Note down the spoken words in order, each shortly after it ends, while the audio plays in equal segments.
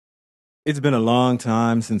It's been a long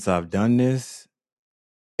time since I've done this,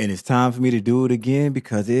 and it's time for me to do it again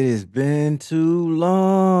because it has been too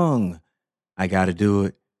long. I gotta do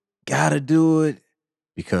it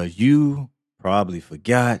because you probably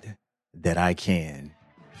forgot that I can.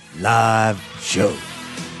 Live show.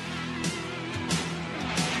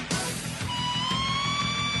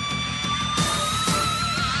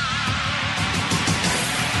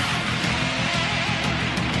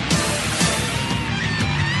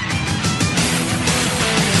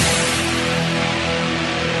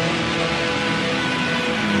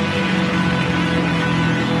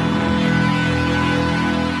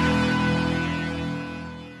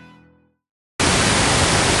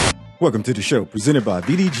 Welcome to the show presented by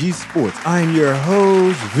VDG Sports. I'm your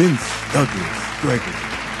host, Vince Douglas Gregory.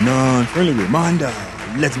 Non-friendly reminder,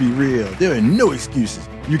 let's be real. There are no excuses.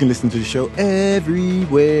 You can listen to the show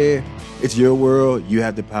everywhere. It's your world, you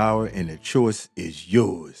have the power, and the choice is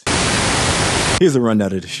yours. Here's a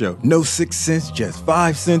rundown of the show. No 6 cents, just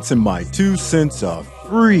 5 cents, and my 2 cents are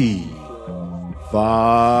free.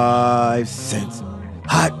 5 cents.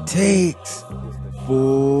 Hot takes.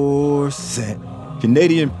 4 cents.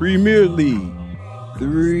 Canadian Premier League,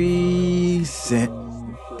 3 cent.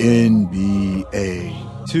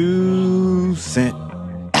 NBA, 2 cent.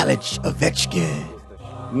 Alex Ovechkin,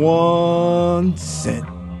 1 cent.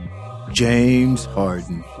 James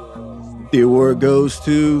Harden. The award goes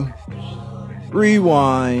to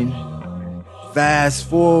Rewind, Fast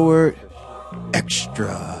Forward,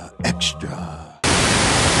 Extra Extra.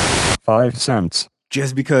 5 cents.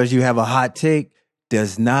 Just because you have a hot take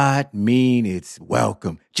does not mean it's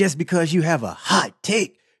welcome. Just because you have a hot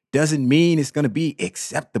take doesn't mean it's going to be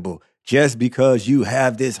acceptable. Just because you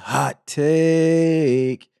have this hot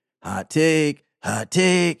take, it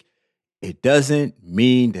doesn't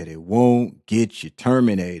mean that it won't get you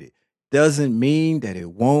terminated. Doesn't mean that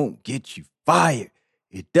it won't get you fired.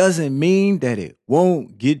 It doesn't mean that it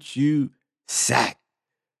won't get you sacked.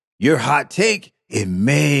 Your hot take, it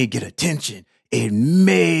may get attention. It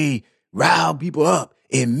may rile people up.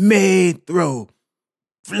 It may throw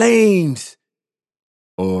flames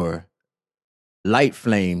or light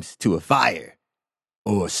flames to a fire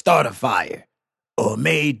or start a fire or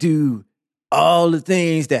may do all the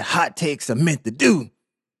things that hot takes are meant to do.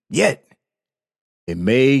 Yet, it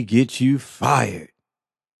may get you fired.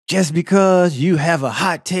 Just because you have a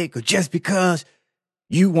hot take or just because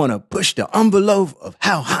you want to push the envelope of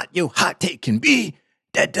how hot your hot take can be,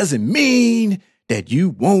 that doesn't mean that you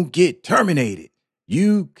won't get terminated.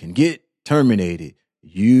 You can get terminated.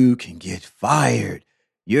 You can get fired.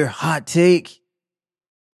 Your hot take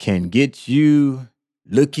can get you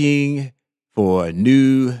looking for a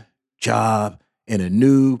new job in a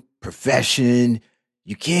new profession.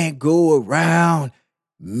 You can't go around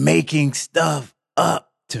making stuff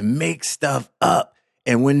up to make stuff up.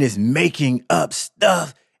 And when this making up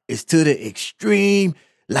stuff is to the extreme,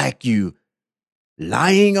 like you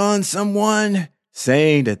lying on someone,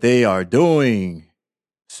 saying that they are doing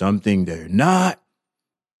something they're not,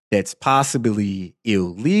 that's possibly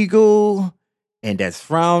illegal, and that's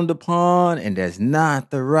frowned upon, and that's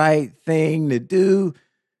not the right thing to do,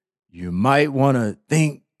 you might want to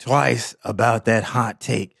think twice about that hot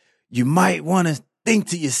take. You might want to think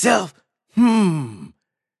to yourself, is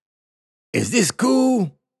this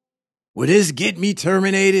cool? Will this get me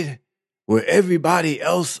terminated? Will everybody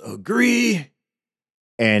else agree?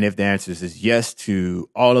 And if the answer is yes to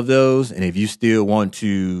all of those, and if you still want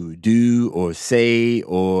to do or say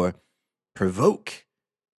or provoke,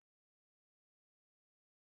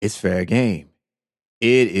 it's fair game.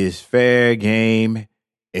 It is fair game.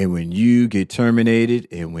 And when you get terminated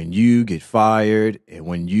and when you get fired and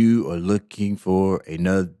when you are looking for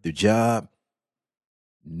another job,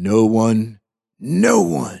 no one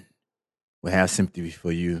will have sympathy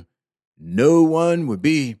for you. No one would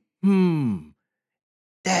be,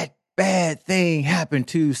 that bad thing happened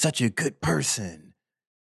to such a good person.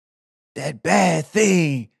 That bad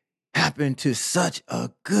thing happened to such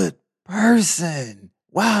a good person.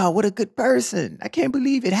 Wow, what a good person. I can't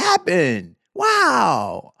believe it happened.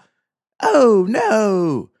 Wow. Oh,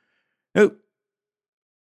 no. Nope.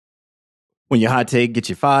 When your hot take gets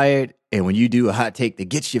you fired, and when you do a hot take that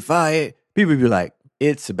gets you fired, people be like,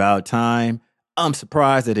 it's about time. I'm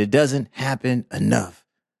surprised that it doesn't happen enough.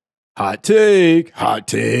 Hot take, hot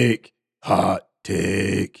take, hot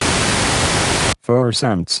take. 4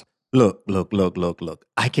 cents. Look.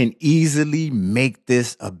 I can easily make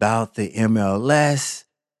this about the MLS,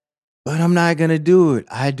 but I'm not going to do it.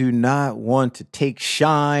 I do not want to take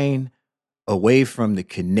shine away from the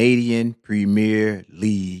Canadian Premier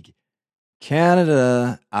League.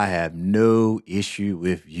 Canada, I have no issue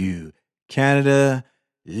with you. Canada,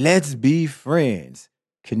 let's be friends.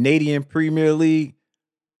 Canadian Premier League,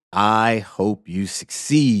 I hope you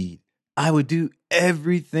succeed. I would do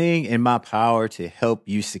everything in my power to help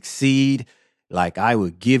you succeed. Like I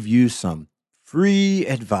would give you some free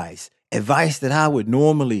advice that I would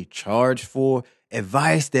normally charge for,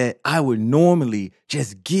 advice that I would normally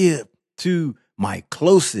just give to my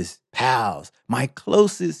closest pals, my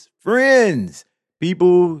closest friends,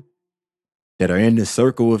 people that are in the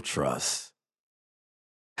circle of trust.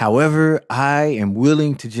 However, I am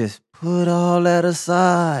willing to just put all that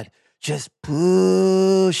aside, just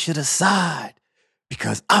push it aside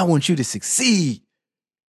because I want you to succeed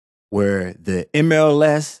where the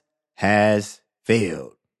MLS has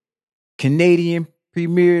failed. Canadian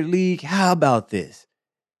Premier League, how about this?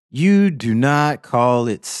 You do not call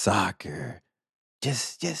it soccer.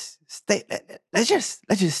 Just stay. Let's just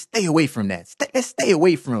stay away from that. Let's stay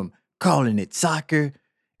away from calling it soccer,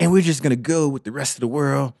 and we're just gonna go with the rest of the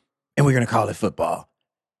world, and we're gonna call it football.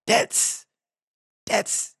 That's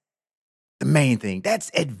the main thing. That's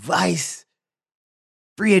advice.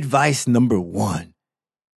 Free advice number one.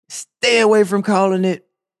 Stay away from calling it.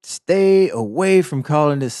 Stay away from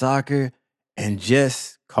calling it soccer, and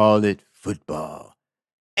just call it football.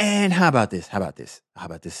 And how about this? How about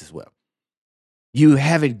this as well? You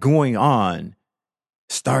have it going on,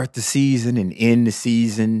 start the season and end the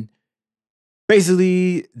season,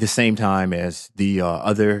 basically the same time as the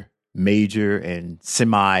other major and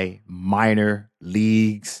semi-minor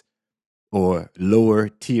leagues or lower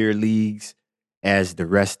tier leagues as the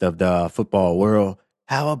rest of the football world.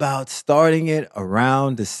 How about starting it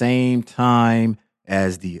around the same time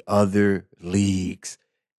as the other leagues?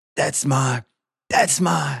 That's my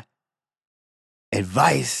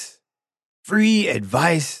advice. Free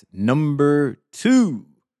advice number 2.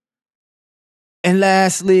 And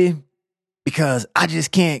lastly, because I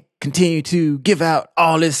just can't continue to give out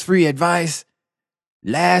all this free advice,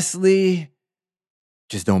 lastly,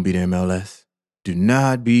 just don't be the MLS. Do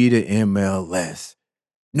not be the MLS.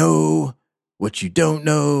 Know what you don't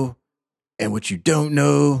know, and what you don't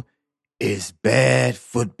know is bad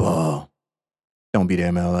football. Don't be the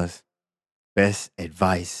MLS. Best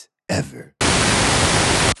advice ever.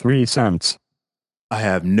 3 cents. I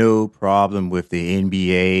have no problem with the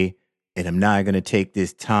NBA, and I'm not going to take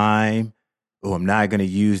this time, or I'm not going to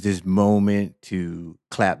use this moment to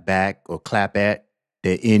clap back or clap at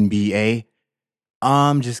the NBA.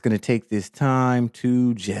 I'm just going to take this time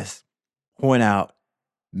to just point out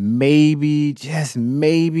maybe, just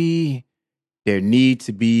maybe, there needs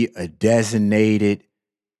to be a designated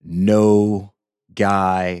no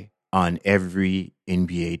guy on every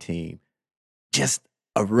NBA team. Just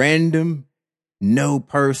a random no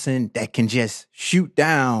person that can just shoot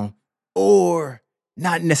down, or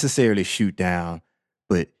not necessarily shoot down,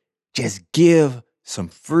 but just give some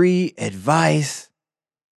free advice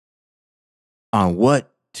on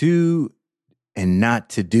what to and not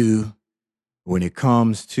to do when it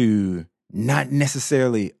comes to not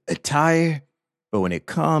necessarily attire, but when it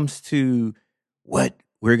comes to what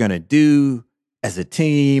we're going to do as a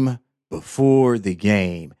team before the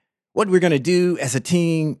game, what we're going to do as a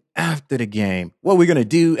team after the game, what we're going to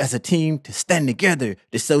do as a team to stand together,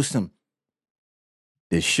 to show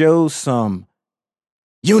some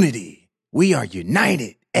unity. We are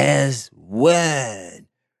united as one.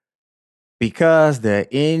 Because the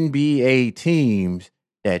NBA teams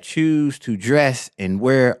that choose to dress and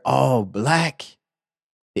wear all black,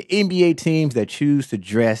 the NBA teams that choose to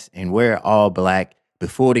dress and wear all black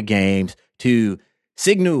before the games to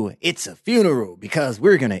signal it's a funeral because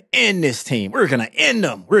we're going to end this team. We're going to end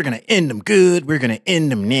them. We're going to end them good. We're going to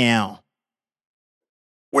end them now.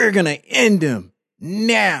 We're going to end them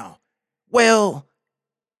now. Well,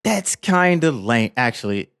 that's kind of lame.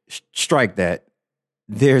 Actually, strike that.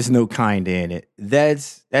 There's no kind in it.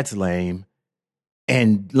 That's lame.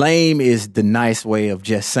 And lame is the nice way of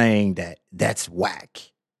just saying that that's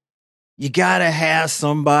whack. You got to have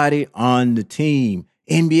somebody on the team.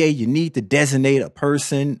 NBA, you need to designate a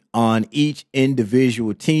person on each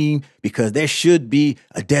individual team because there should be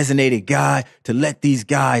a designated guy to let these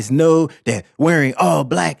guys know that wearing all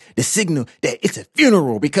black, the signal that it's a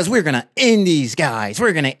funeral because we're going to end these guys.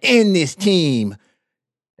 We're going to end this team.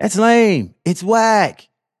 That's lame. It's whack.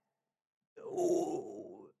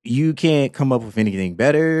 You can't come up with anything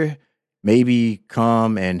better. Maybe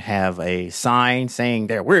come and have a sign saying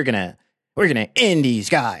that we're gonna end these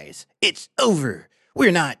guys. It's over.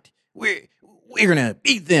 We're gonna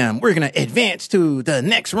beat them. We're gonna advance to the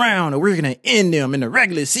next round, or we're gonna end them in the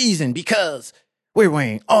regular season because we're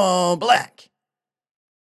wearing all black.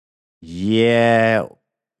 Yeah,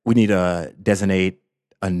 we need to designate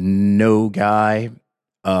a no guy,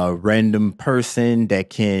 a random person that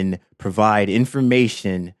can provide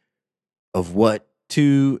information of what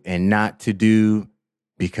to and not to do,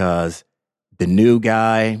 because the new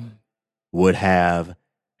guy would have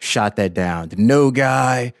shot that down. The no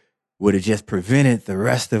guy would have just prevented the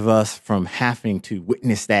rest of us from having to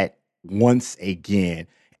witness that once again.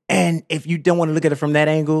 And if you don't want to look at it from that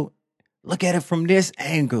angle, look at it from this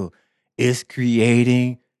angle. It's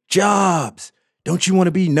creating jobs. Don't you want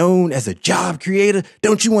to be known as a job creator?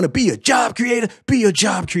 Don't you want to be a job creator? Be a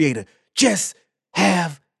job creator. Just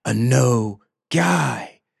have a no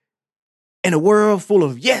guy. In a world full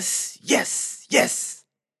of yes, yes, yes,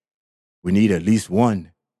 we need at least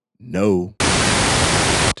one no.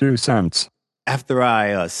 2 cents. After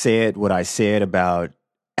I said what I said about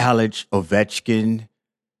Alex Ovechkin,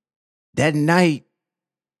 that night,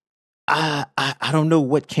 I don't know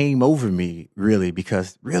what came over me really,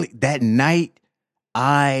 because really that night,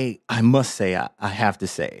 I must say, I have to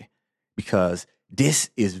say, because this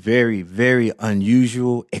is very, very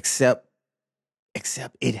unusual, except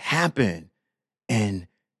it happened. And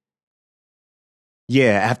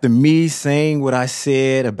yeah, after me saying what I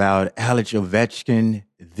said about Alex Ovechkin,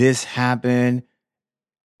 this happened,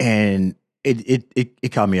 and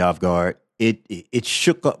it caught me off guard. It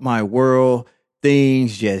shook up my world.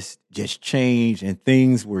 Things just changed, and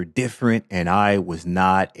things were different, and I was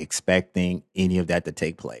not expecting any of that to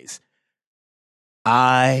take place.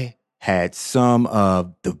 I had some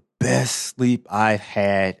of the best sleep I've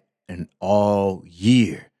had in all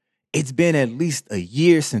year. It's been at least a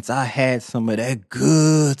year since I had some of that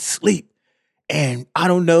good sleep. And I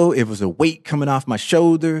don't know if it was a weight coming off my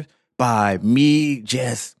shoulder by me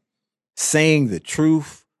just saying the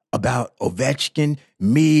truth about Ovechkin,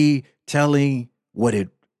 me telling what it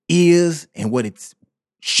is and what it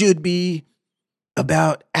should be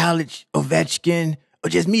about Alex Ovechkin, or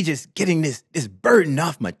just me just getting this burden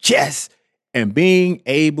off my chest and being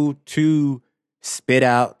able to spit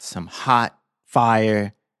out some hot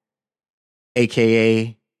fire,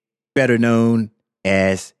 aka better known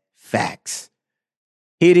as facts.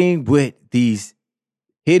 Hitting with,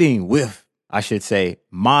 I should say,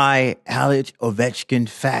 my Alex Ovechkin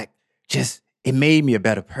fact, just, it made me a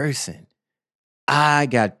better person. I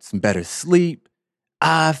got some better sleep.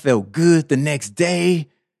 I felt good the next day.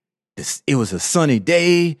 It was a sunny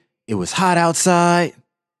day. It was hot outside.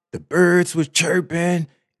 The birds were chirping,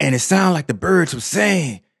 and it sounded like the birds were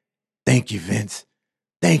saying, "Thank you, Vince.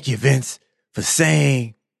 Thank you, Vince, for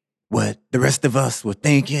saying what the rest of us were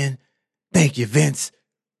thinking. Thank you, Vince,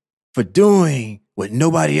 for doing what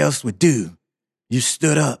nobody else would do. You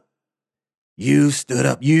stood up. You stood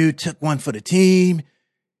up. You took one for the team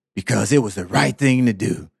because it was the right thing to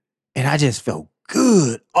do." And I just felt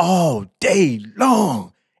good all day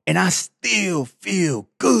long. And I still feel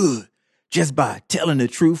good just by telling the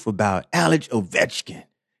truth about Alex Ovechkin.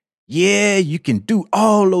 Yeah, you can do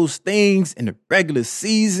all those things in the regular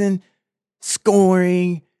season,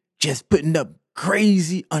 scoring, just putting up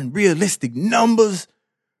crazy, unrealistic numbers.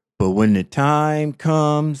 But when the time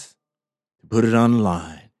comes to put it on the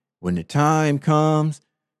line, when the time comes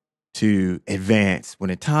to advance, when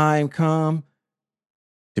the time comes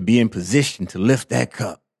to be in position to lift that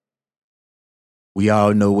cup, we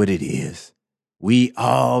all know what it is. We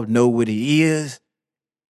all know what it is.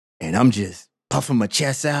 And I'm just puffing my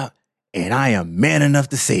chest out, and I am man enough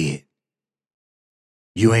to say it.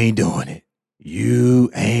 You ain't doing it.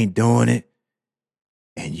 You ain't doing it.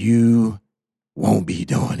 And you won't be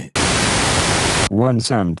doing it. 1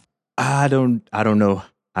 cent. I don't know.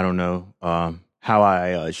 How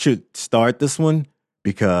I should start this one,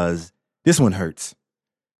 because this one hurts.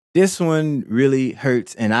 This one really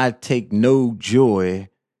hurts, and I take no joy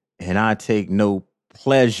and I take no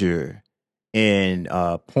pleasure in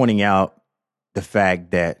pointing out the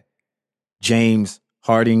fact that James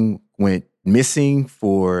Harden went missing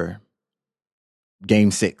for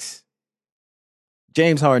Game 6.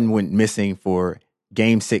 James Harden went missing for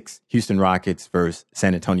Game 6, Houston Rockets versus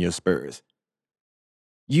San Antonio Spurs.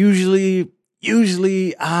 Usually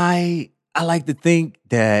I like to think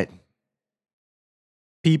that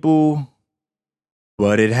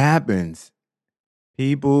but it happens.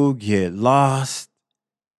 People get lost,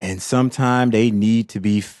 and sometimes they need to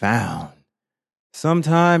be found.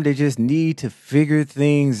 Sometimes they just need to figure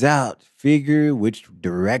things out, figure which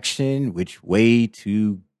direction, which way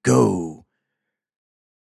to go.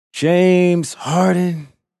 James Harden,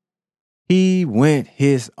 he went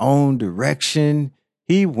his own direction.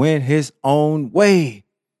 He went his own way.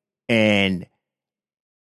 And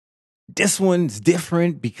this one's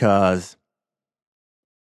different because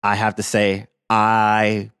I have to say,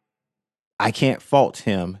 I I can't fault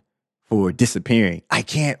him for disappearing. I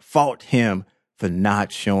can't fault him for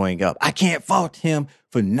not showing up. I can't fault him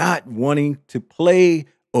for not wanting to play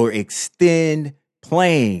or extend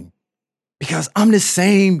playing, because I'm the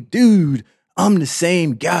same dude. I'm the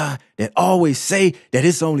same guy that always say that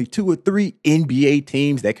it's only 2 or 3 NBA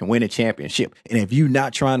teams that can win a championship. And if you're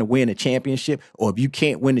not trying to win a championship, or if you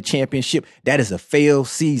can't win the championship, that is a failed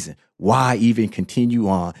season. Why even continue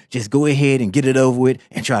on? Just go ahead and get it over with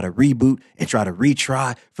and try to reboot and try to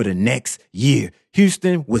retry for the next year.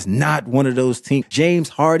 Houston was not one of those teams. James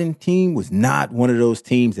Harden team was not one of those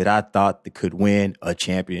teams that I thought that could win a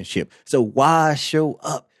championship. So why show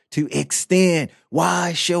up to extend?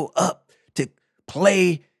 Why show up to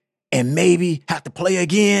play and maybe have to play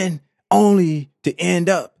again, only to end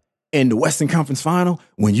up in the Western Conference Final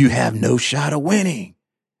when you have no shot of winning?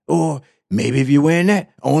 Or maybe if you win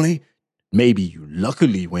that, only maybe you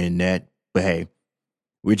luckily win that, but hey,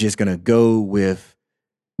 we're just going to go with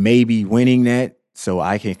maybe winning that so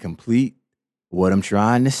I can complete what I'm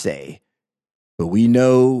trying to say. But we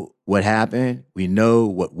know what happened. We know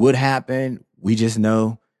what would happen. We just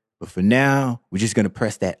know. But for now, we're just going to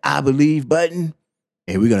press that I believe button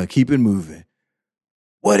and we're going to keep it moving.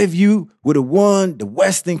 What if you would have won the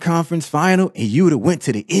Western Conference Final and you would have went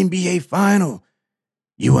to the NBA Final?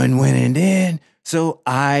 You wasn't winning then. So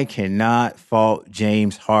I cannot fault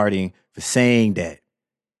James Harden for saying that,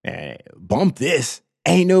 bump this.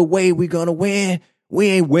 Ain't no way we going to win. We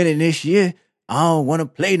ain't winning this year. I don't want to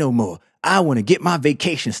play no more. I want to get my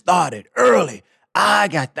vacation started early. I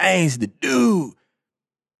got things to do.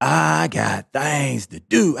 I got better things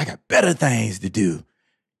to do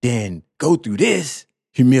than go through this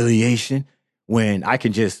humiliation when I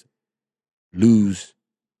can just lose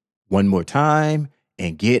one more time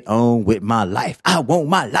and get on with my life. I want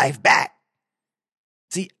my life back.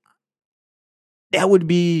 See, that would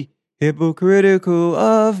be hypocritical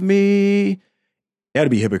of me. That would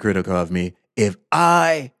be hypocritical of me if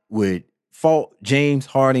I would fault James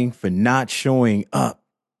Harden for not showing up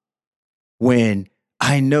when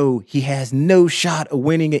I know he has no shot of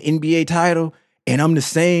winning an NBA title. And I'm the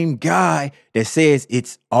same guy that says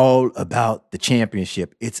it's all about the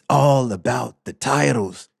championship. It's all about the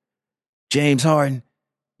titles. James Harden,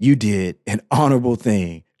 you did an honorable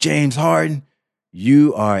thing. James Harden,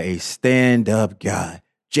 you are a stand-up guy.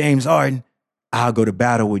 James Harden, I'll go to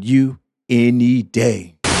battle with you any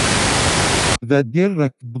day. The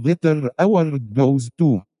direct glitter award goes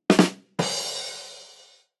to...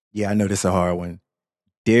 Yeah, I know this is a hard one.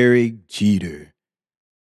 Derek Jeter.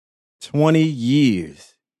 20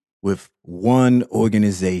 years with one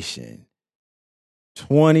organization.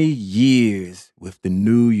 20 years with the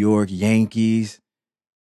New York Yankees.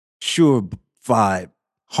 Surefire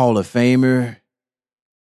Hall of Famer.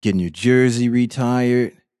 Getting your jersey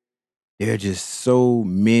retired. There are just so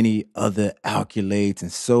many other accolades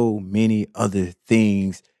and so many other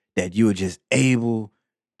things that you were just able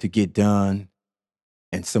to get done,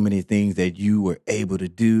 and so many things that you were able to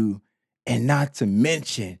do. And not to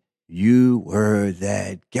mention, you were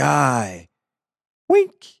that guy.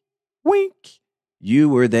 Wink, wink. You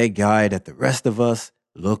were that guy that the rest of us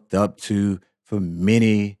looked up to for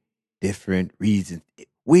many different reasons.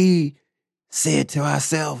 We said to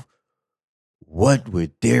ourselves, what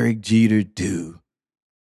would Derek Jeter do?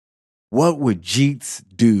 What would Jeets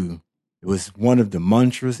do? It was one of the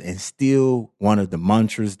mantras and still one of the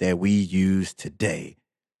mantras that we use today.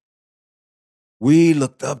 We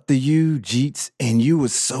looked up to you, Jeets, and you were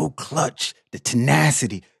so clutch. The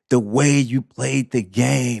tenacity, the way you played the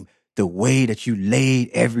game, the way that you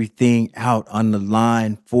laid everything out on the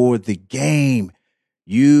line for the game.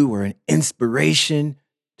 You were an inspiration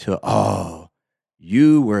to all.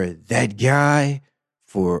 You were that guy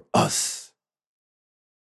for us.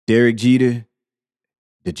 Derek Jeter,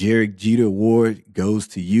 the Derek Jeter Award goes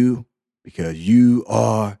to you because you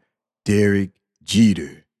are Derek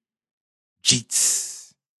Jeter.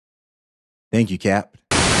 Jeets. Thank you, Cap.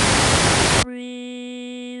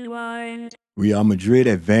 Rewind. Real Madrid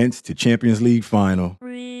advanced to Champions League final.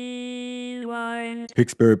 Rewind.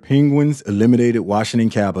 Pittsburgh Penguins eliminated Washington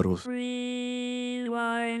Capitals.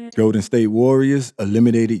 Rewind. Golden State Warriors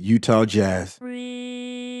eliminated Utah Jazz.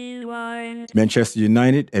 Rewind. Manchester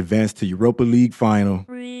United advanced to Europa League final.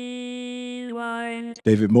 Rewind.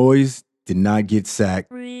 David Moyes did not get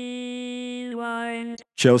sacked. Rewind.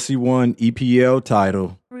 Chelsea won EPL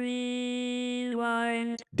title.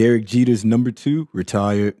 Rewind. Derek Jeter's number 2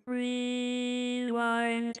 retired.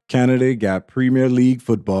 Rewind. Canada got Premier League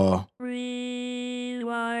football.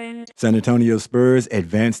 Rewind. San Antonio Spurs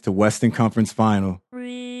advanced to Western Conference final.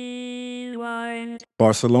 Rewind.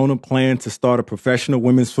 Barcelona plan to start a professional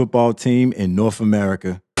women's football team in North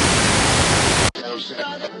America.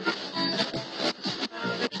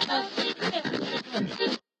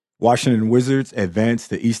 Washington Wizards advance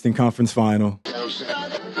to Eastern Conference Final.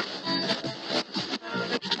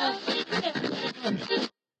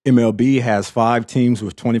 MLB has 5 teams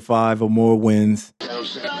with 25 or more wins.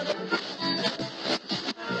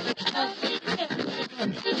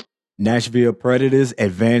 Nashville Predators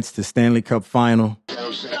advance to Stanley Cup Final.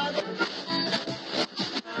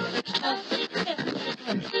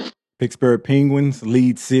 Pittsburgh Penguins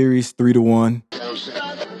lead series 3-1.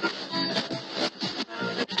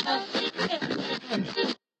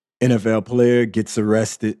 NFL player gets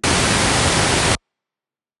arrested.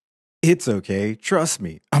 It's okay. Trust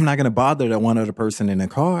me. I'm not going to bother that one other person in the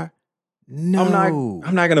car. No.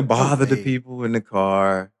 I'm not going to bother the way. people in the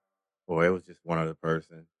car. Boy, it was just one other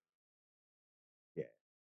person. Yeah.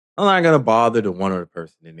 I'm not going to bother the one other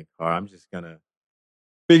person in the car. I'm just going to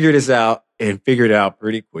figure this out and figure it out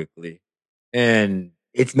pretty quickly. And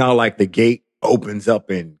it's not like the gate opens up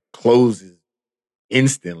and closes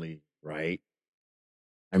instantly, right?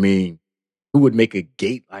 I mean, who would make a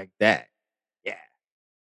gate like that? Yeah.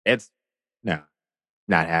 That's no,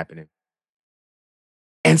 not happening.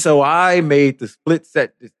 And so I made the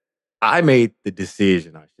I made the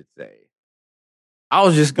decision, I should say. I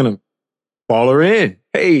was just going to follow her in.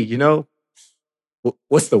 Hey, you know,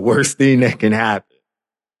 what's the worst thing that can happen?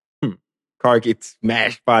 Car gets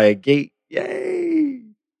smashed by a gate. Yay.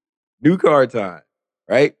 New car time,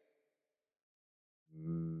 right?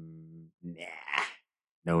 Nah.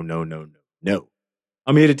 No.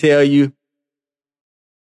 I'm here to tell you,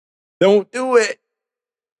 don't do it.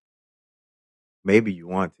 Maybe you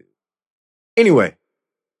want to. Anyway,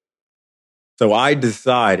 so I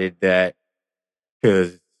decided that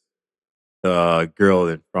because the girl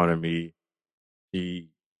in front of me, she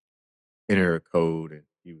entered her code and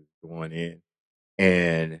she was going in.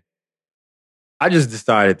 And I just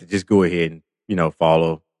decided to just go ahead and, you know,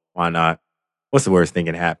 follow. Why not? What's the worst thing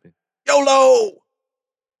can happen? YOLO!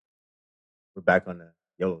 We're back on the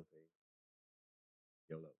YOLO thing.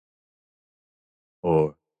 YOLO.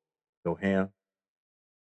 Or go ham.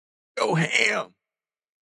 Go ham.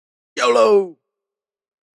 YOLO.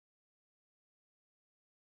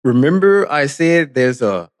 Remember I said there's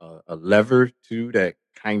a lever too that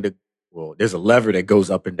kind of, well, there's a lever that goes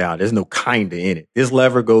up and down. There's no kind of in it. This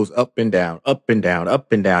lever goes up and down, up and down,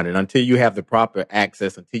 up and down. And until you have the proper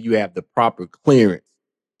access, until you have the proper clearance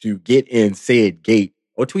to get in said gate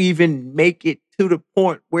or to even make it to the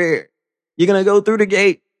point where you're going to go through the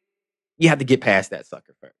gate, you have to get past that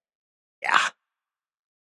sucker first. Yeah.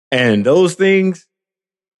 And those things,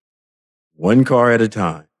 one car at a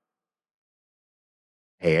time.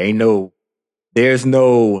 Hey, there's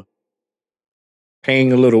no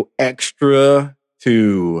paying a little extra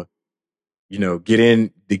to, you know, get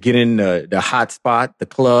in the hot spot, the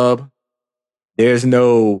club. There's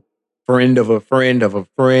no friend of a friend of a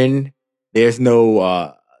friend. There's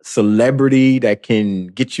no celebrity that can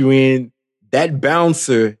get you in. That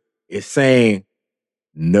bouncer is saying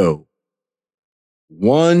no.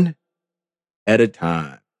 One at a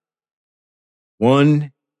time.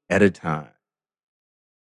 One at a time.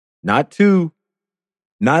 Not 2,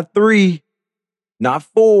 not 3, not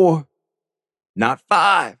 4, not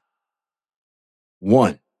 5.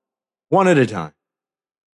 One at a time.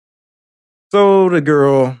 So the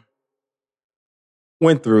girl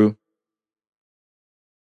went through.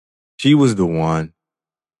 She was the one.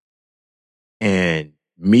 And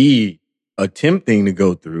me attempting to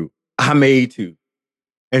go through, I made 2.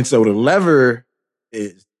 And so the lever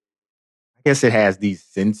is, I guess it has these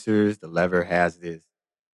sensors. The lever has this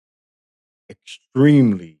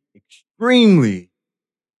extremely,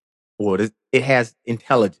 or it has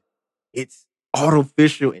intelligence. It's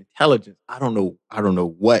artificial intelligence. I don't know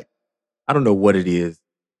what it is,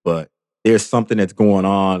 but there's something that's going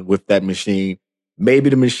on with that machine. Maybe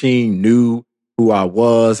the machine knew who I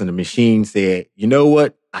was and the machine said, you know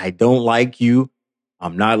what? I don't like you.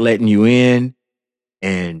 I'm not letting you in.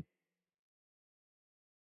 And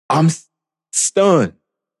I'm stunned.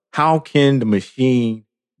 How can the machine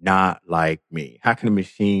not like me? How can the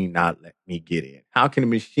machine not let me get in? How can the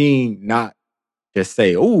machine not just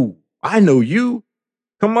say, oh, I know you.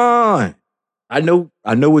 Come on. I know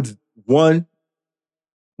it's one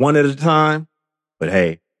at a time, but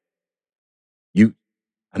hey,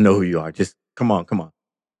 I know who you are. Just come on.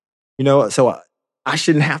 You know, so I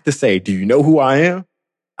shouldn't have to say, do you know who I am?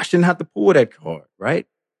 I shouldn't have to pull that card, right?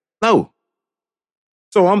 No.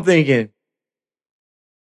 So I'm thinking,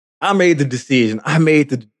 I made the decision. I made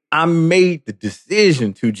the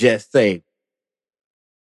decision to just say,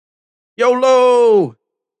 YOLO!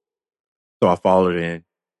 So I followed in.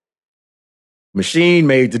 Machine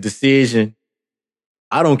made the decision.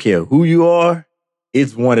 I don't care who you are.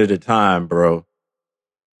 It's one at a time, bro.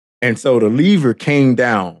 And so the lever came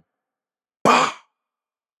down. Bah!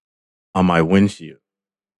 On my windshield.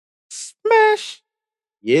 Smash.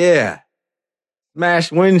 Yeah.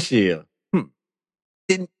 Smash windshield.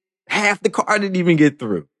 Didn't half the car didn't even get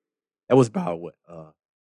through. That was about what?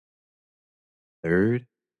 Third?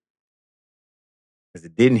 Because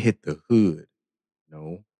it didn't hit the hood.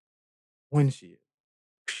 No. Windshield.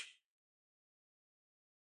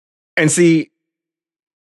 And see,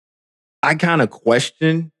 I kind of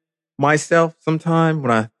question myself sometime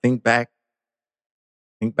when I think back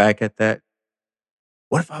at that.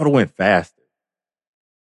 What if I would have went faster?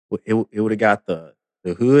 It would have got the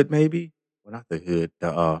hood, maybe. Well, not the hood,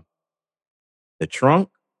 the trunk.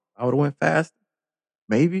 I would have went faster.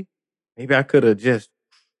 Maybe I could have just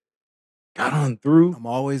got on through. I'm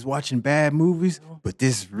always watching bad movies, but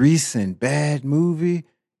this recent bad movie,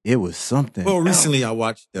 it was something. Well, recently else. I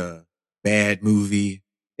watched a bad movie.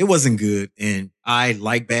 It wasn't good, and I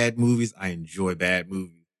like bad movies. I enjoy bad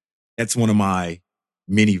movies. That's one of my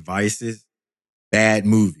many vices. Bad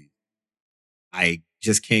movies. I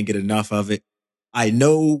just can't get enough of it. I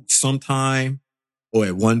know sometime or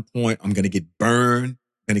at one point I'm going to get burned,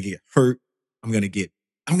 I'm going to get hurt. I'm going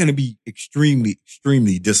to be extremely,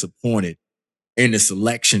 extremely disappointed in the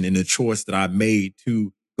selection and the choice that I made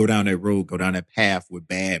to go down that road, go down that path with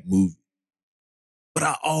bad movies. But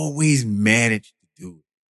I always manage to do it.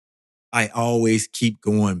 I always keep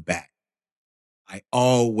going back. I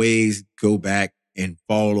always go back and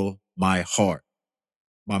follow my heart.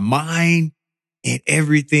 My mind and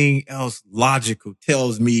everything else logical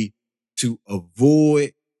tells me to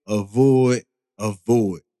avoid.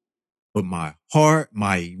 But my heart,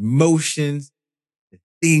 my emotions, the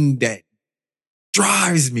thing that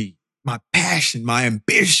drives me, my passion, my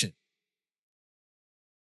ambition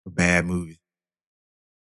for bad movies.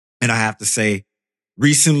 And I have to say,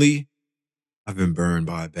 recently, I've been burned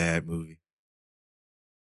by a bad movie.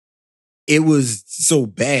 It was so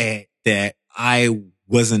bad that I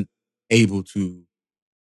wasn't able to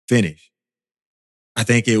finish. I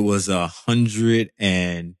think it was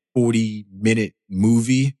 140-minute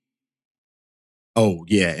movie. Oh,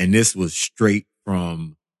 yeah. And this was straight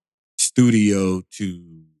from studio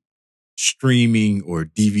to streaming or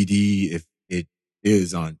DVD if it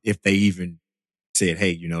is on, if they even said,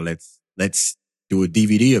 hey, let's do a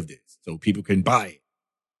DVD of this so people can buy it.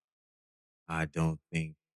 I don't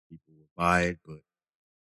think people will buy it, but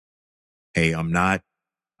hey, I'm not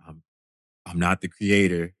the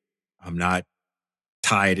creator. I'm not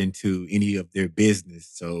tied into any of their business.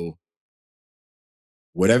 So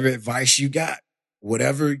whatever advice you got,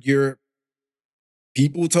 whatever your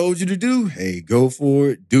people told you to do, hey, go for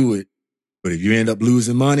it, do it. But if you end up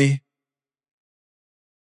losing money,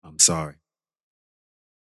 I'm sorry.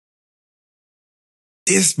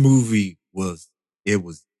 This movie was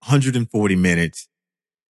 140 minutes.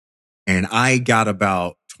 And I got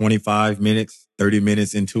about 25 minutes, 30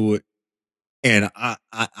 minutes into it. And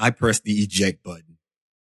I pressed the eject button.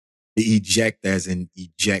 The eject as in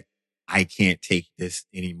eject. I can't take this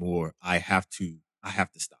anymore. I have to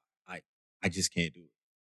stop. I just can't do it.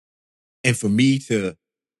 And for me to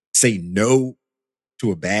say no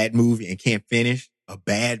to a bad movie and can't finish a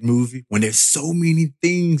bad movie when there's so many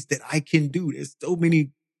things that I can do. There's so many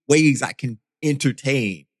ways I can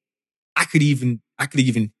entertain. I could even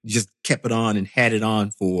just kept it on and had it on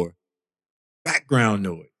for background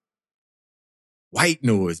noise, white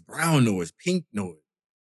noise, brown noise, pink noise.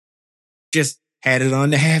 Just had it on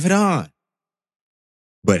to have it on.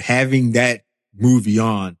 But having that movie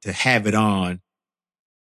on to have it on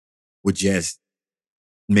would just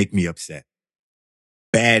make me upset.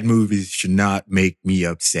 Bad movies should not make me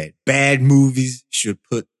upset. Bad movies should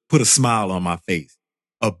put a smile on my face.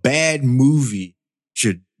 A bad movie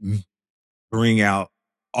should bring out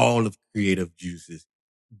all of creative juices.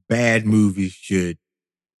 Bad movies should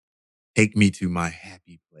take me to my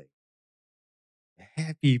happy place. The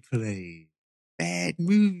happy place. Bad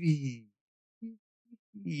movie.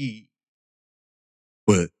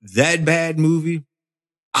 But that bad movie,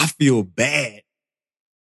 I feel bad.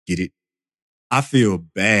 Get it? I feel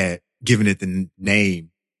bad giving it the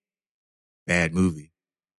name bad movie.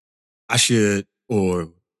 There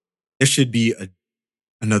should be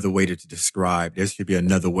another way to describe. There should be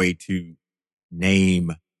another way to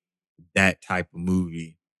name that type of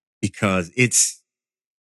movie because it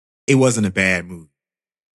wasn't a bad movie.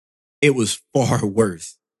 It was far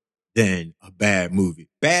worse than a bad movie.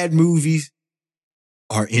 Bad movies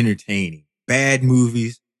are entertaining. Bad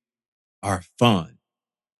movies are fun.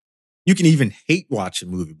 You can even hate watch a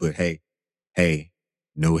movie, but hey,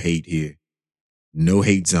 no hate here. No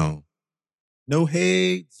hate zone. No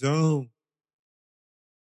hate zone.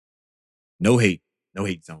 No hate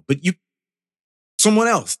zone. But someone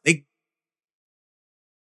else, they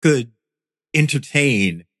could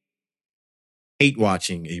entertain hate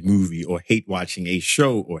watching a movie or hate watching a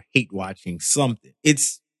show or hate watching something.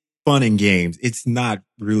 It's fun and games. It's not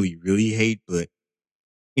really hate, but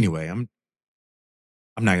anyway, I'm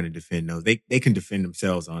not going to defend those. They can defend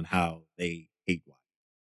themselves on how they hate watch.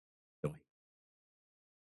 Don't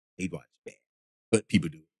hate watch bad, but people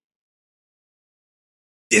do.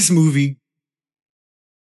 This movie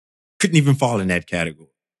couldn't even fall in that category.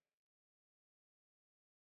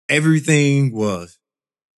 Everything was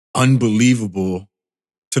unbelievable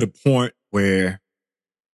to the point where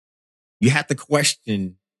you have to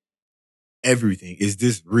question everything. Is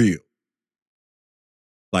this real?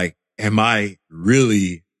 Like, am I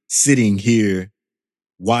really sitting here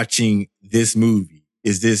watching this movie?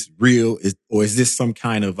 Is this real? Or is this some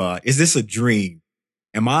kind of, is this a dream?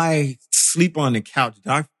 Am I asleep on the couch? Did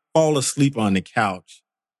I fall asleep on the couch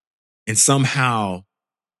and somehow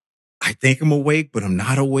I think I'm awake, but I'm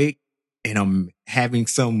not awake and I'm having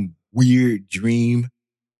some weird dream,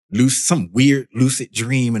 some weird lucid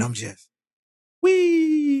dream. And I'm just,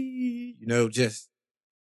 just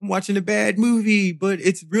I'm watching a bad movie, but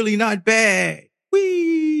it's really not bad.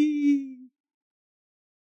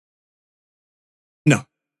 No,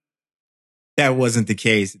 that wasn't the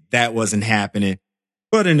case. That wasn't happening.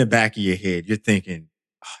 But in the back of your head, you're thinking,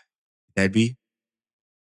 that'd be?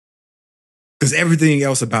 Because everything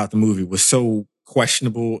else about the movie was so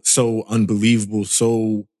questionable, so unbelievable,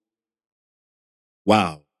 so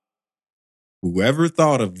wow. Whoever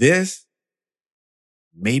thought of this,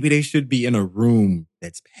 maybe they should be in a room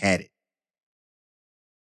that's padded.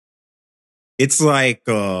 It's like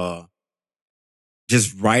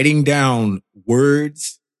just writing down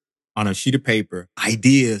words on a sheet of paper,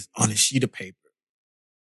 ideas on a sheet of paper.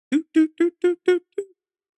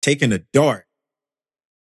 Taking a dart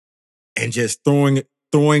and just throwing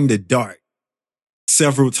the dart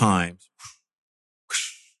several times.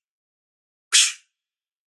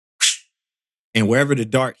 And wherever the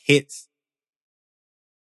dart hits,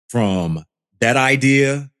 from that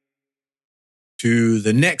idea to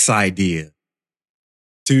the next idea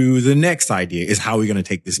to the next idea is how we're going to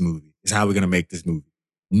take this movie, is how we're going to make this movie.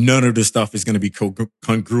 None of the stuff is going to be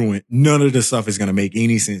congruent. None of the stuff is going to make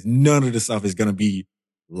any sense. None of the stuff is going to be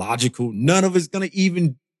logical. None of it's going to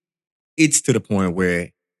even, it's to the point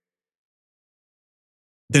where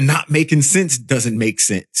the not making sense doesn't make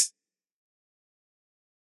sense.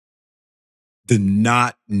 The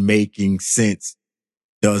not making sense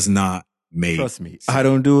does not make Trust me, sense. I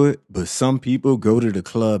don't do it, but some people go to the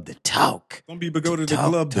club to talk. Some people go to the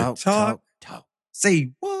club to talk.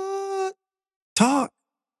 Say what? Talk.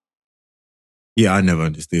 Yeah, I never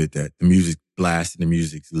understood that. The music's blasting, the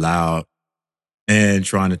music's loud, and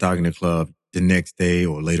trying to talk in the club the next day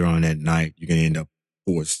or later on that night, you're going to end up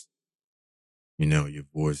forced. Your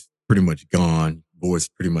voice pretty much gone. Voice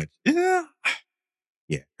pretty much,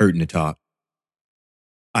 hurting to talk.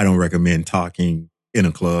 I don't recommend talking in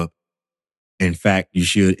a club. In fact, you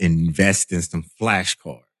should invest in some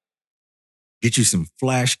flashcards. Get you some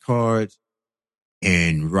flashcards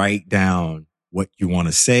and write down what you want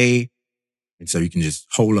to say. And so you can just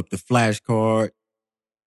hold up the flashcard.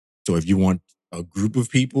 So if you want a group of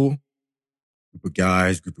people, group of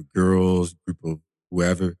guys, group of girls, group of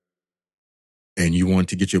whoever, and you want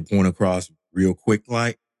to get your point across real quick,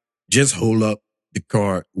 like, just hold up the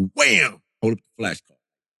card. Wham! Hold up the flashcard.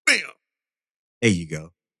 Bam! There you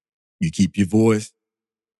go. You keep your voice.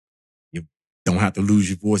 You don't have to lose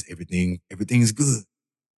your voice. Everything's good.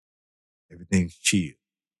 Everything's chill.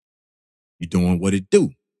 You're doing what it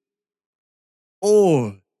do.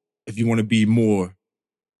 Or if you want to be more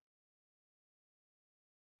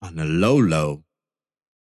on the low,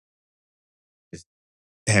 just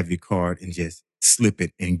have your card and just slip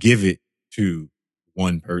it and give it to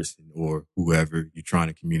one person or whoever you're trying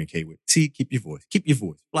to communicate with. See, keep your voice.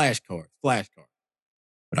 Flashcards.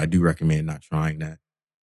 But I do recommend not trying that.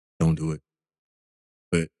 Don't do it.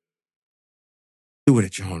 But do it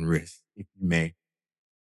at your own risk, if you may.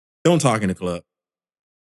 Don't talk in the club.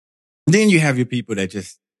 Then you have your people that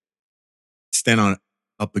just stand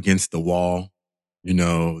up against the wall.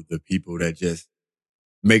 The people that just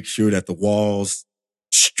make sure that the wall's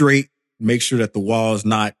straight, make sure that the wall's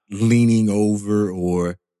not leaning over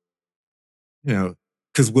or,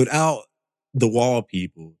 because without the wall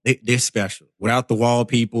people, they're special. Without the wall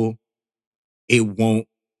people, it won't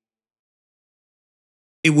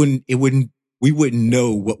we wouldn't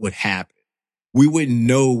know what would happen. We wouldn't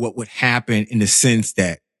know what would happen in the sense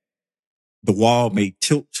that the wall may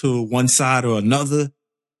tilt to one side or another,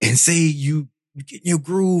 and say you get your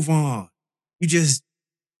groove on. You just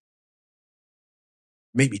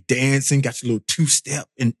maybe dancing, got your little two-step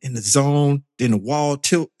in the zone, then the wall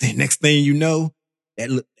tilt. Then next thing you know,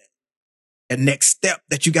 that next step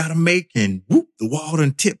that you got to make, and whoop, the wall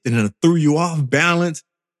done tipped and it threw you off balance.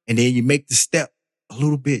 And then you make the step a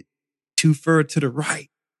little bit too far to the right,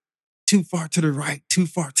 too far to the right, too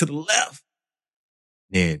far to the left.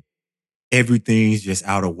 Then everything's just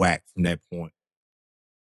out of whack from that point.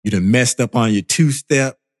 You done messed up on your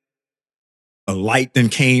two-step. A light then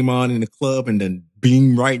came on in the club and then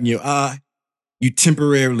beamed right in your eye. You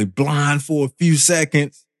temporarily blind for a few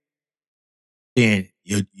seconds. Then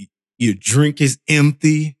your drink is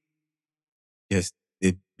empty. Just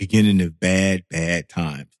the beginning of bad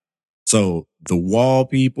times. So the wall,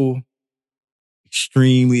 people,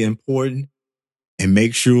 extremely important. And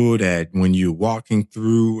make sure that when you're walking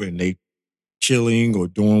through and they chilling or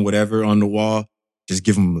doing whatever on the wall, just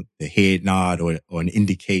give them the head nod or an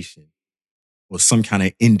indication or some kind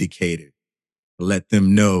of indicator to let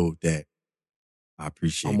them know that I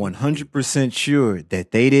appreciate I'm it. 100% sure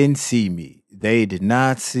that they didn't see me. They did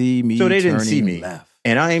not see me. So they didn't turning see me. left.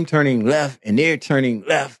 And I am turning left and they're turning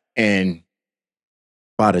left. And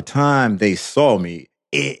by the time they saw me,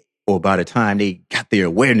 or by the time they got their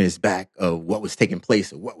awareness back of what was taking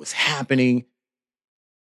place or what was happening,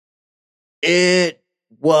 it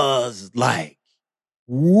was like,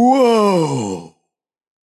 whoa.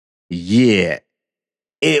 Yeah.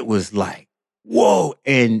 It was like, whoa.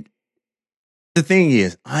 And the thing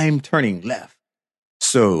is, I'm turning left.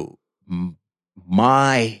 So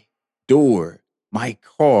my door, my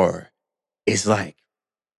car is like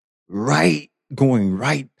going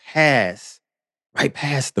right past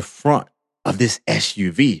the front of this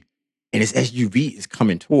SUV. And this SUV is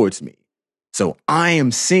coming towards me. So I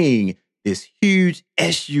am seeing this huge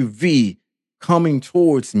SUV coming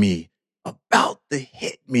towards me, about to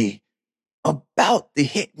hit me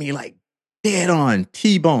like dead on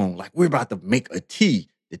T-bone. Like we're about to make a T.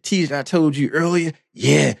 The T that I told you earlier.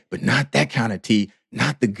 Yeah, but not that kind of tea.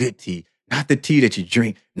 Not the good tea. Not the tea that you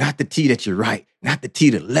drink. Not the tea that you write. Not the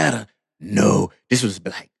tea the letter. No, this was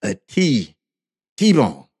like a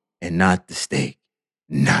T-bone, and not the steak.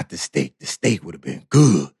 Not the steak. The steak would have been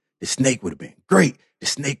good. The snake would have been great. The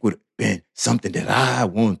snake would have been something that I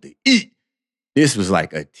wanted to eat. This was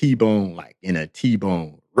like a T-bone, like in a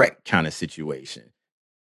T-bone wreck kind of situation.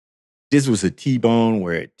 This was a T-bone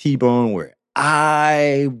where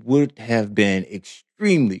I would have been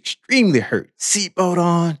extremely hurt. Seatbelt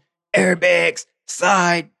on, airbags,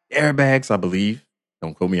 side airbags, I believe.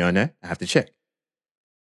 Don't quote me on that. I have to check.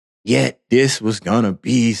 Yet this was going to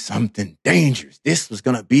be something dangerous. This was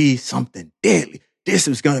going to be something deadly. This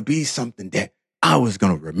was going to be something that I was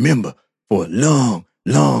going to remember for a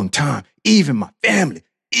long time. Even my family,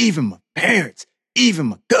 even my parents, even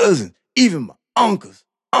my cousins, even my uncles,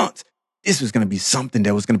 aunts. This was going to be something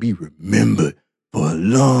that was going to be remembered for a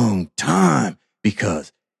long time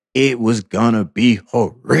because it was going to be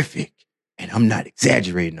horrific. And I'm not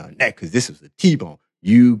exaggerating on that because this was a T-bone.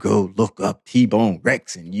 You go look up T-bone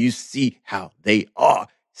wrecks and you see how they are.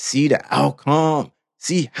 See the outcome.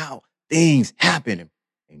 See how things happen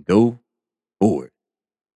and go forward.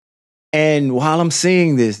 And while I'm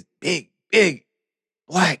seeing this big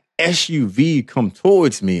black SUV come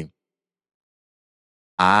towards me,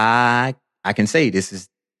 I can say this is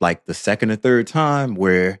like the second or third time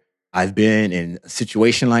where I've been in a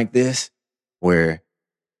situation like this where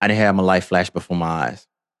I didn't have my life flash before my eyes.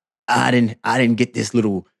 I didn't get this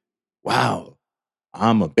little, wow,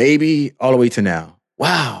 I'm a baby all the way to now.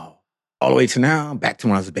 Wow, all the way to now, back to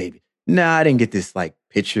when I was a baby. No, I didn't get this like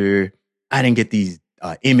picture. I didn't get these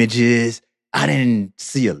images. I didn't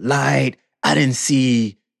see a light. I didn't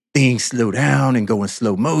see things slow down and go in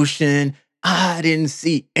slow motion. I didn't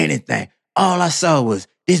see anything. All I saw was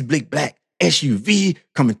this big black SUV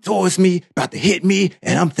coming towards me, about to hit me.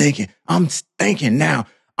 And I'm thinking now,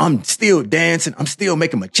 I'm still dancing. I'm still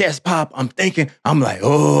making my chest pop. I'm like,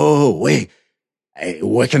 oh, wait, hey,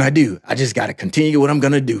 what can I do? I just got to continue what I'm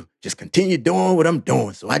going to do. Just continue doing what I'm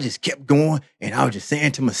doing. So I just kept going. And I was just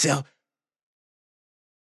saying to myself,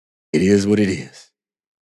 it is what it is.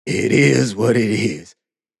 It is what it is.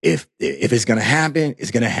 If it's going to happen, it's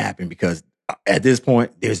going to happen because at this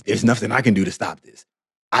point, there's nothing I can do to stop this.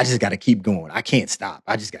 I just got to keep going. I can't stop.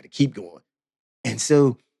 I just got to keep going. And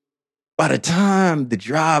so by the time the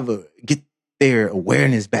driver get their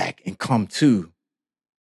awareness back and come to,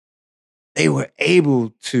 they were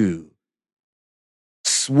able to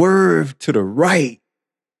swerve to the right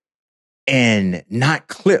and not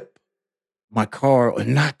clip my car or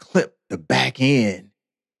not clip the back end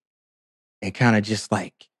and kind of just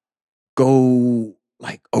like go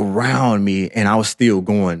like around me. And I was still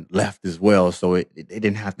going left as well. So it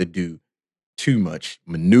didn't have to do too much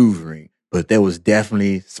maneuvering, but there was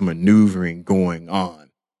definitely some maneuvering going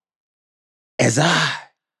on. As I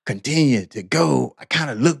continued to go, I kind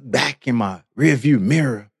of looked back in my rearview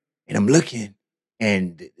mirror and I'm looking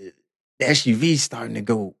and the SUV starting to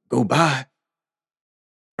go by.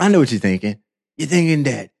 I know what you're thinking. You're thinking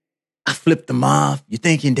that I flipped them off. You're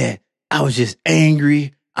thinking that I was just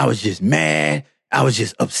angry. I was just mad. I was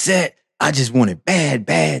just upset. I just wanted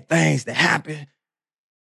bad things to happen.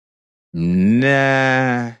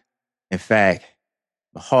 Nah. In fact,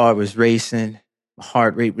 my heart was racing. My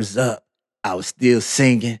heart rate was up. I was still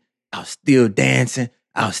singing. I was still dancing.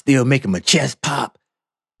 I was still making my chest pop.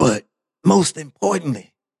 But most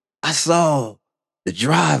importantly, I saw the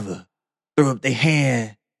driver throw up their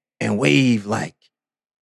hand and wave like,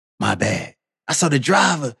 my bad. I saw the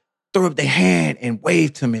driver throw up their hand and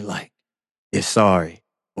wave to me like, they're sorry.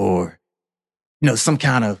 Or, some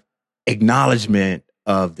kind of acknowledgement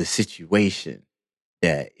of the situation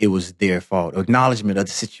that it was their fault. Or acknowledgement of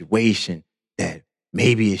the situation that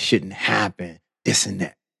maybe it shouldn't happen, this and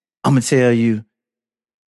that. I'm going to tell you,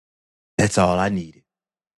 that's all I needed.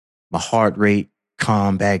 My heart rate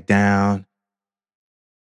calmed back down.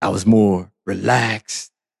 I was more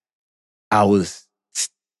relaxed. I was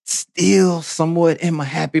still somewhat in my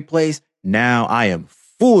happy place. Now I am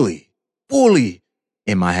fully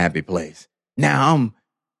in my happy place. Now I'm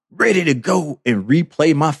ready to go and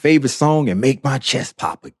replay my favorite song and make my chest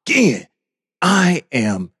pop again. I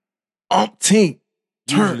am umpteenth.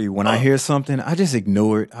 Usually when I hear something, I just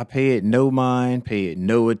ignore it. I pay it no mind, pay it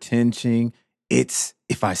no attention. It's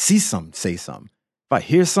if I see something, say something. If I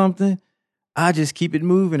hear something, I just keep it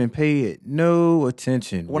moving and pay it no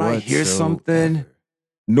attention. When I hear something,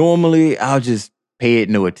 normally I'll just pay it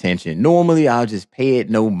no attention. Normally I'll just pay it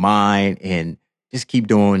no mind and just keep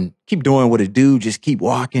doing what it do. Just keep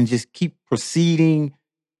walking, just keep proceeding.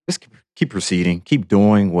 Just keep proceeding, keep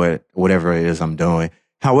doing whatever it is I'm doing.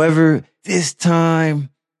 However, this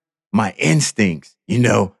time, my instincts,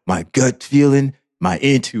 my gut feeling, my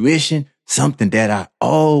intuition, something that I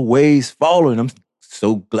always follow. And I'm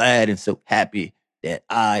so glad and so happy that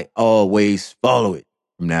I always follow it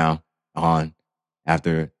from now on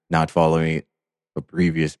after not following it for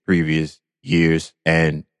previous years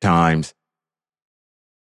and times.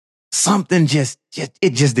 Something just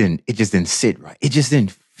didn't sit right. It just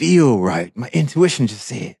didn't feel right. My intuition just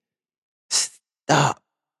said, stop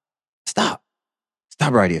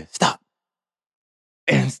right here. Stop.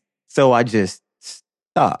 And so I just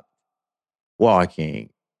stopped walking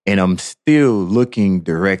and I'm still looking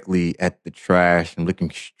directly at the trash. I'm looking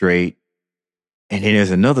straight. And then there's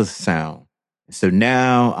another sound. So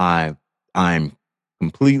now I'm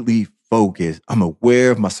completely focused. I'm aware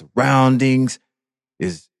of my surroundings.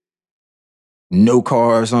 There's no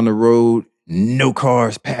cars on the road, no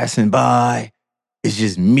cars passing by. It's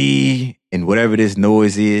just me and whatever this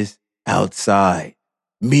noise is outside.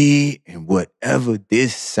 Me and whatever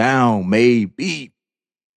this sound may be.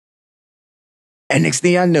 And next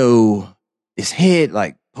thing I know, this head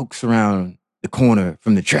like pokes around the corner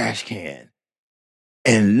from the trash can.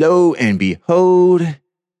 And lo and behold,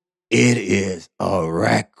 it is a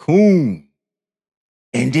raccoon.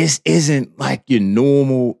 And this isn't like your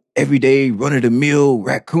normal, everyday, run-of-the-mill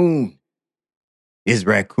raccoon. This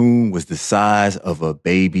raccoon was the size of a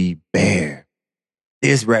baby bear.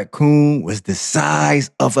 This raccoon was the size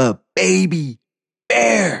of a baby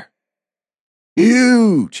bear.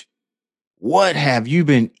 Huge. What have you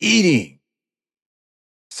been eating?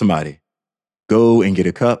 Somebody, go and get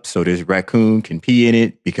a cup so this raccoon can pee in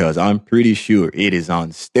it because I'm pretty sure it is on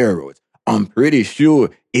steroids. I'm pretty sure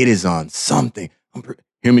it is on something.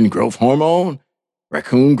 Human growth hormone?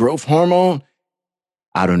 Raccoon growth hormone?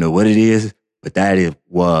 I don't know what it is, but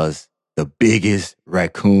was the biggest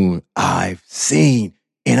raccoon I've seen.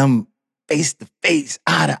 And I'm face to face,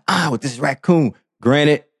 eye to eye with this raccoon.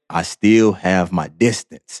 Granted, I still have my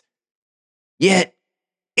distance. Yet,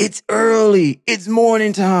 it's early. It's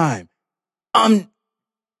morning time.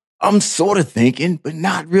 I'm sort of thinking, but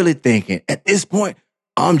not really thinking. At this point,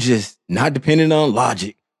 I'm just not depending on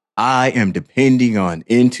logic. I am depending on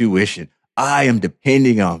intuition. I am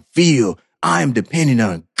depending on feel. I am depending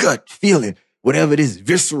on gut feeling. Whatever this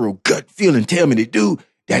visceral gut feeling tell me to do,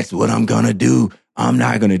 that's what I'm going to do. I'm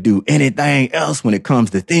not going to do anything else when it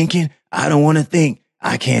comes to thinking. I don't want to think.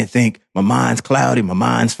 I can't think. My mind's cloudy. My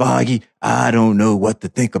mind's foggy. I don't know what to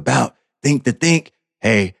think about. Think to think.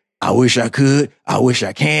 hey, I wish I could, I wish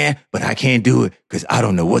I can, but I can't do it because I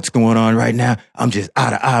don't know what's going on right now. I'm just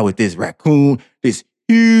eye to eye with this raccoon, this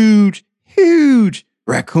huge, huge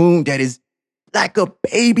raccoon that is like a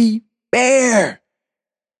baby bear.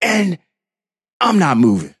 And I'm not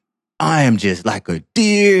moving. I am just like a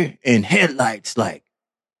deer in headlights, like,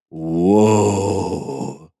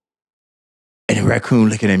 whoa. And the raccoon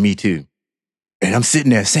looking at me too. And I'm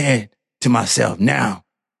sitting there saying to myself, now,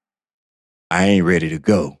 I ain't ready to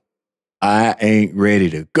go. I ain't ready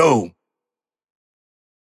to go.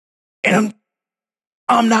 And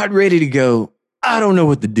I'm not ready to go. I don't know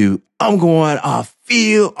what to do. I'm going off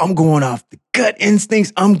feel. I'm going off the gut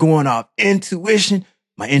instincts. I'm going off intuition.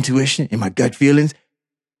 My intuition and my gut feelings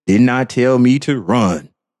did not tell me to run.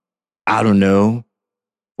 I don't know.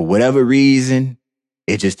 For whatever reason,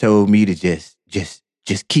 it just told me to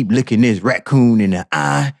just keep looking this raccoon in the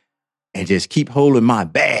eye and just keep holding my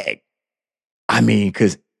bag. I mean,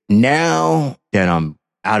 because now that I'm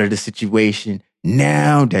out of the situation,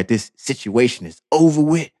 now that this situation is over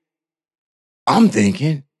with, I'm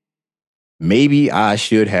thinking maybe I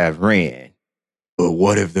should have ran. But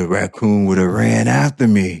what if the raccoon would have ran after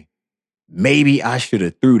me? Maybe I should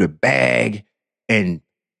have threw the bag and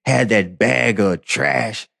had that bag of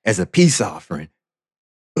trash as a peace offering.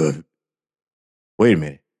 But wait a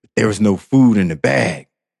minute. There was no food in the bag.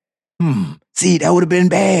 See, that would have been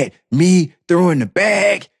bad. Me throwing the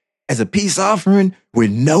bag as a peace offering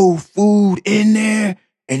with no food in there.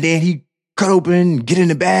 And then he cut open, get in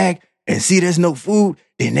the bag and see there's no food.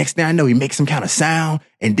 Then next thing I know, he makes some kind of sound.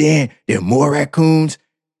 And then there are more raccoons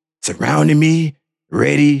surrounding me,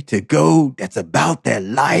 ready to go. That's about that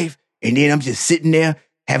life. And then I'm just sitting there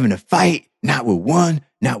having a fight, not with one,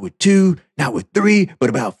 not with two, not with three, but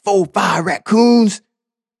about 4, 5 raccoons.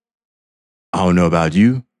 I don't know about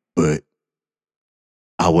you, but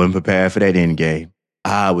I wasn't prepared for that end game.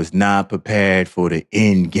 I was not prepared for the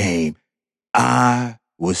end game. I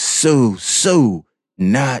was so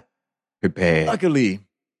not prepared. Luckily,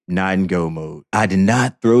 not in go mode. I did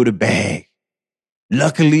not throw the bag.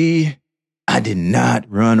 Luckily, I did not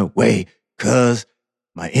run away because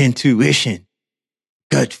my intuition,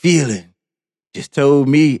 gut feeling, just told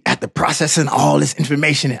me after processing all this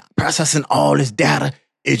information and processing all this data,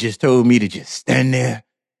 it just told me to just stand there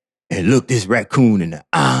and look this raccoon in the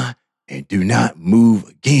eye and do not move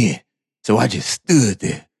again. So I just stood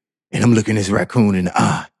there and I'm looking this raccoon in the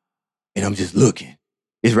eye and I'm just looking.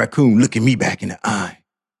 This raccoon looking me back in the eye.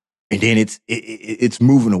 And then it's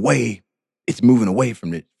moving away. It's moving away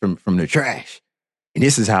from the trash. And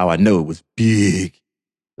this is how I know it was big,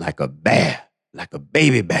 like a bear, like a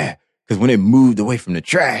baby bear. Because when it moved away from the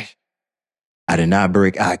trash, I did not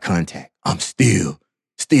break eye contact. I'm still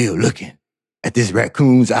looking at this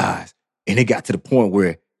raccoon's eyes. And it got to the point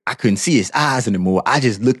where I couldn't see his eyes anymore. I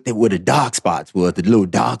just looked at where the dark spots were, the little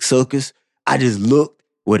dark circles. I just looked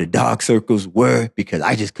where the dark circles were because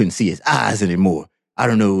I just couldn't see his eyes anymore. I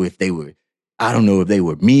don't know if they were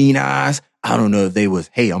mean eyes. I don't know if they was,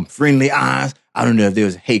 hey, I'm friendly eyes. I don't know if there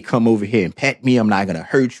was, hey, come over here and pet me. I'm not going to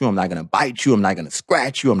hurt you. I'm not going to bite you. I'm not going to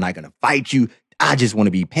scratch you. I'm not going to fight you. I just want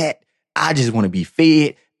to be pet. I just want to be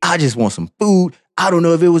fed. I just want some food. I don't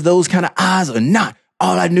know if it was those kind of eyes or not.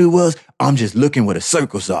 All I knew was I'm just looking where the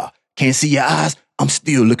circles are. Can't see your eyes. I'm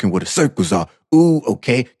still looking where the circles are. Ooh,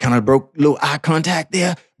 okay. Kind of broke a little eye contact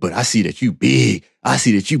there, but I see that you big. I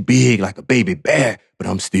see that you big like a baby bear, but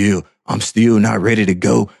I'm still not ready to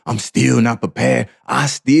go. I'm still not prepared. I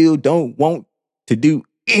still don't want to do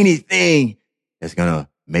anything that's going to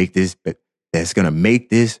make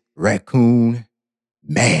this raccoon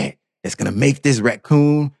mad. That's going to make this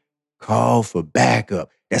raccoon call for backup.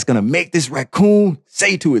 That's going to make this raccoon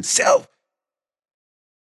say to itself,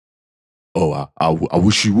 oh, I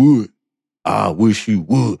wish you would. I wish you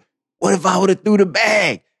would. What if I would have threw the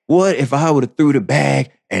bag? What if I would have threw the bag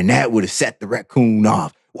and that would have set the raccoon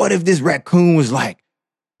off? What if this raccoon was like,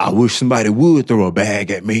 I wish somebody would throw a bag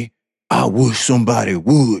at me. I wish somebody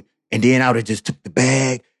would. And then I would have just took the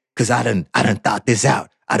bag because I done thought this out.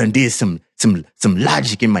 I done did some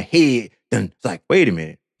logic in my head. Then it's like, wait a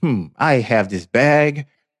minute. I have this bag.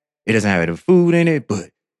 It doesn't have any food in it, but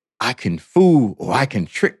I can fool or I can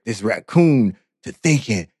trick this raccoon to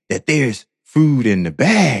thinking that there's food in the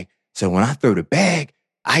bag. So when I throw the bag,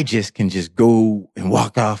 I can go and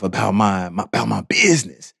walk off about my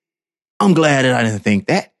business. I'm glad that I didn't think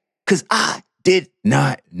that because I did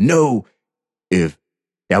not know if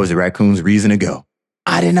that was the raccoon's reason to go.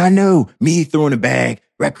 I did not know. Me throwing the bag,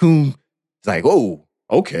 raccoon is like, oh,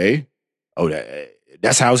 okay. Oh,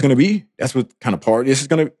 that's how it's gonna be. That's what kind of part this is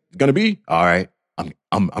gonna be. All right,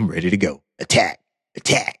 I'm ready to go. Attack.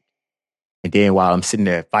 And then while I'm sitting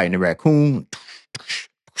there fighting the raccoon,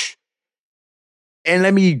 and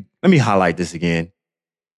let me highlight this again.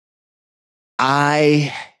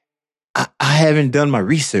 I haven't done my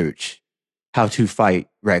research how to fight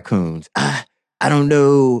raccoons. I don't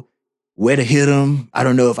know where to hit them. I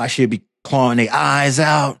don't know if I should be clawing their eyes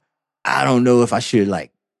out. I don't know if I should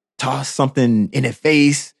like toss something in their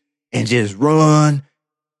face and just run.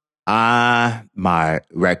 My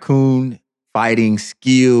raccoon fighting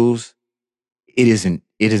skills, it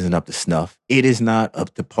isn't up to snuff. It is not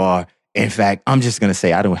up to par. In fact, I'm just gonna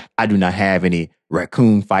say I do not have any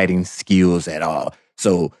raccoon fighting skills at all.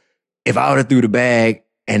 So if I would have threw the bag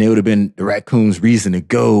and it would have been the raccoon's reason to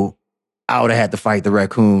go, I would have had to fight the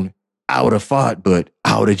raccoon. I would have fought, but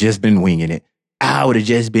I would have just been winging it. I would have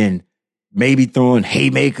just been maybe throwing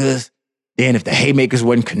haymakers. Then if the haymakers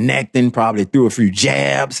wasn't connecting, probably threw a few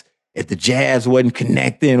jabs. If the jabs wasn't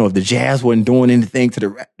connecting or if the jabs wasn't doing anything to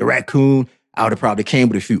the raccoon, I would have probably came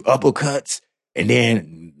with a few uppercuts. And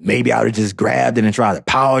then maybe I would have just grabbed it and tried to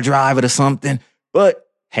power drive it or something. But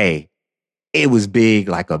hey, it was big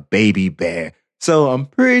like a baby bear. So I'm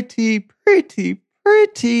pretty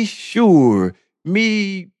sure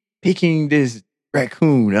me picking this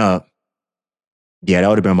raccoon up, yeah, that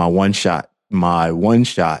would have been my one shot. My one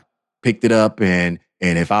shot. Picked it up, and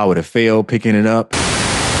if I would have failed picking it up.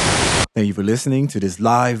 Thank you for listening to this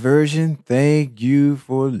live version. Thank you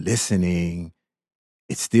for listening.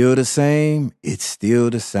 It's still the same. It's still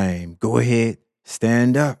the same. Go ahead.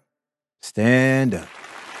 Stand up. Stand up.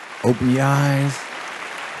 Open your eyes.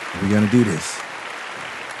 We're going to do this.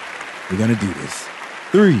 We're going to do this.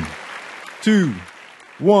 3, 2,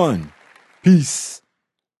 1. Peace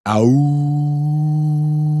out.